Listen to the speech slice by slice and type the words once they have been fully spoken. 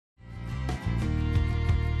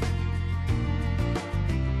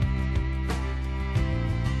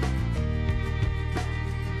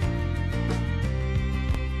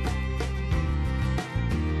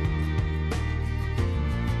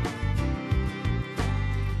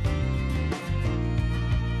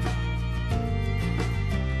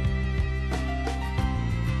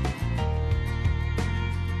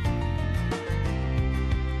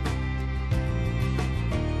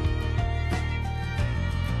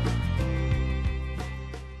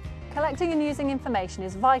Collecting and using information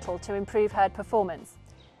is vital to improve herd performance.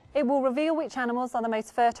 It will reveal which animals are the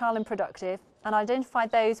most fertile and productive and identify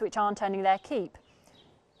those which aren't earning their keep.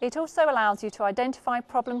 It also allows you to identify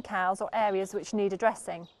problem cows or areas which need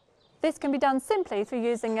addressing. This can be done simply through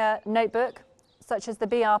using a notebook, such as the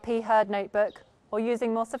BRP herd notebook, or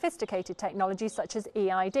using more sophisticated technology such as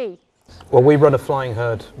EID. Well, we run a flying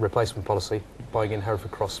herd replacement policy, buying in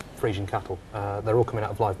Hereford Cross Friesian cattle. They're all coming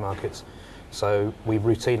out of live markets. So we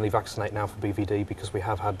routinely vaccinate now for BVD because we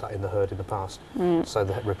have had that in the herd in the past. So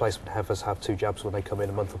the replacement heifers have 2 jabs when they come in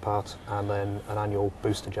a month apart, and then an annual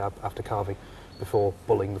booster jab after calving before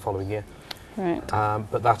bulling the following year. Right.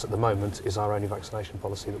 But that at the moment is our only vaccination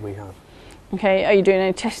policy that we have. Okay, are you doing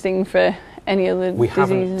any testing for any other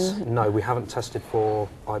diseases? No, we haven't tested for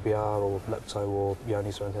IBR or lepto or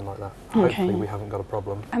Johne's or anything like that. Okay. Hopefully we haven't got a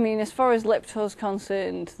problem. I mean, as far as lepto's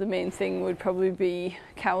concerned, the main thing would probably be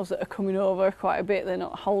cows that are coming over quite a bit. They're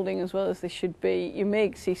not holding as well as they should be. You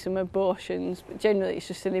may see some abortions, but generally it's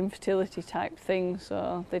just an infertility type thing,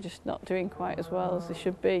 so they're just not doing quite as well as they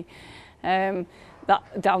should be. Down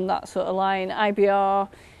that sort of line. IBR,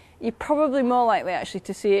 you're probably more likely actually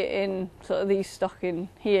to see it in sort of these stock in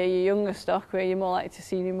here, your younger stock, where you're more likely to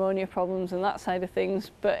see pneumonia problems and that side of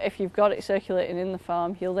things. But if you've got it circulating in the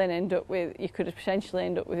farm, you'll then end up with, you could potentially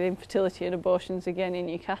end up with infertility and abortions again in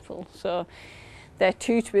your cattle. So they're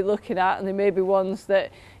 2 to be looking at, and there may be ones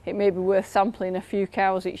that it may be worth sampling a few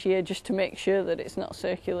cows each year just to make sure that it's not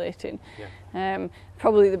circulating. Yeah.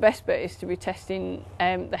 Probably the best bit is to be testing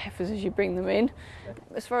the heifers as you bring them in. Yeah.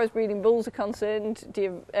 As far as breeding bulls are concerned, do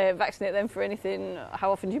you vaccinate them for anything?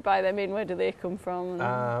 How often do you buy them in? Where do they come from?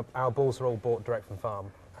 Our bulls are all bought direct from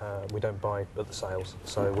farm. We don't buy at the sales,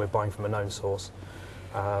 so we're buying from a known source.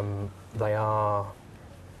 They are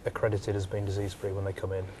accredited as being disease-free when they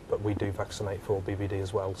come in, but we do vaccinate for BVD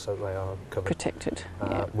as well, so they are covered. Protected.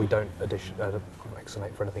 Yeah. We don't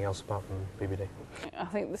vaccinate for anything else apart from BVD. I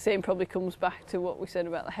think the same probably comes back to what we said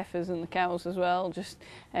about the heifers and the cows as well. Just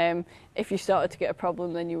if you started to get a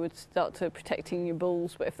problem, then you would start to protecting your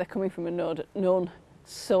bulls, but if they're coming from a known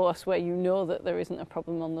source where you know that there isn't a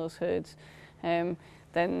problem on those herds,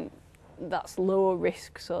 then that's lower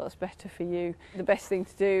risk, so that's better for you. The best thing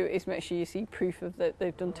to do is make sure you see proof of that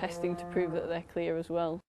they've done testing to prove that they're clear as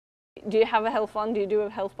well. Do you have a health plan? Do you do a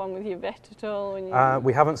health plan with your vet at all?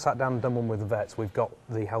 We haven't sat down and done one with the vets. We've got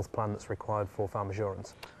the health plan that's required for farm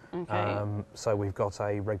assurance. Okay. So we've got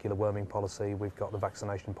a regular worming policy, we've got the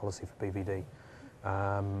vaccination policy for BVD.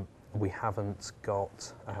 We haven't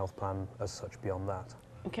got a health plan as such beyond that.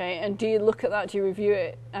 Okay, and do you look at that? Do you review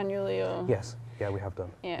it annually? Or? Yes, yeah, we have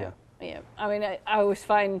done. Yeah. I mean, I always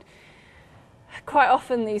find quite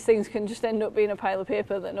often these things can just end up being a pile of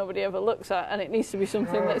paper that nobody ever looks at, and it needs to be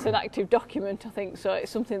something that's an active document, I think. So it's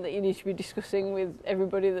something that you need to be discussing with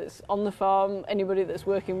everybody that's on the farm, anybody that's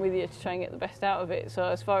working with you, to try and get the best out of it. So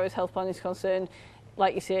as far as health plan is concerned,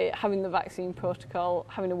 like you say, having the vaccine protocol,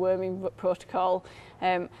 having a worming protocol,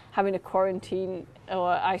 having a quarantine or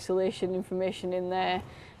isolation information in there,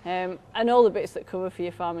 and all the bits that cover for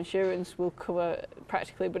your farm insurance will cover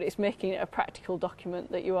practically, but it's making it a practical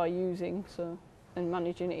document that you are using, so, and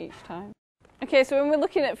managing it each time. Okay, so when we're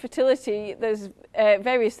looking at fertility, there's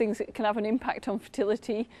various things that can have an impact on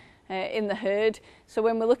fertility in the herd. So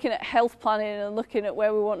when we're looking at health planning and looking at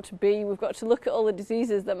where we want to be, we've got to look at all the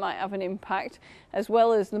diseases that might have an impact, as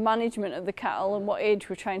well as the management of the cattle and what age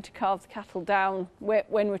we're trying to calve the cattle down,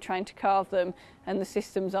 when we're trying to calve them, and the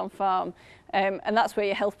systems on farm. And that's where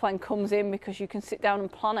your health plan comes in, because you can sit down and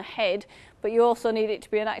plan ahead, but you also need it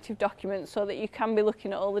to be an active document so that you can be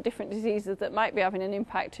looking at all the different diseases that might be having an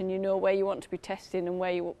impact, and you know where you want to be testing and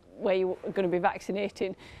where you're going to be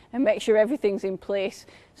vaccinating, and make sure everything's in place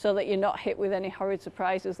so that you're not hit with any horrid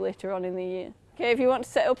surprises later on in the year. Okay, if you want to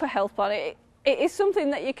set up a health plan, it is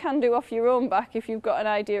something that you can do off your own back if you've got an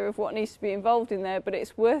idea of what needs to be involved in there, but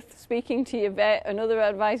it's worth speaking to your vet and other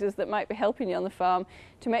advisors that might be helping you on the farm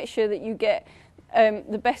to make sure that you get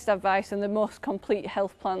the best advice and the most complete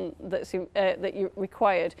health plan that you're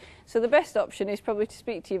required. So the best option is probably to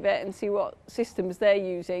speak to your vet and see what systems they're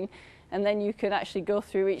using, and then you can actually go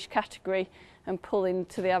through each category and pull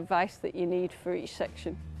into the advice that you need for each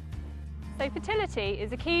section. So fertility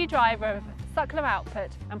is a key driver of suckler output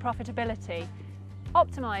and profitability.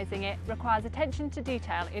 Optimising it requires attention to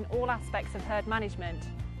detail in all aspects of herd management.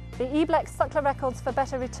 The EBLEX Suckler Records for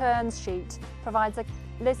Better Returns sheet provides a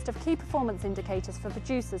list of key performance indicators for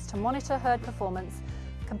producers to monitor herd performance,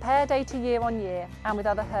 compare data year on year and with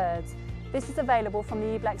other herds. This is available from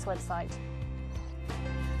the EBLEX website.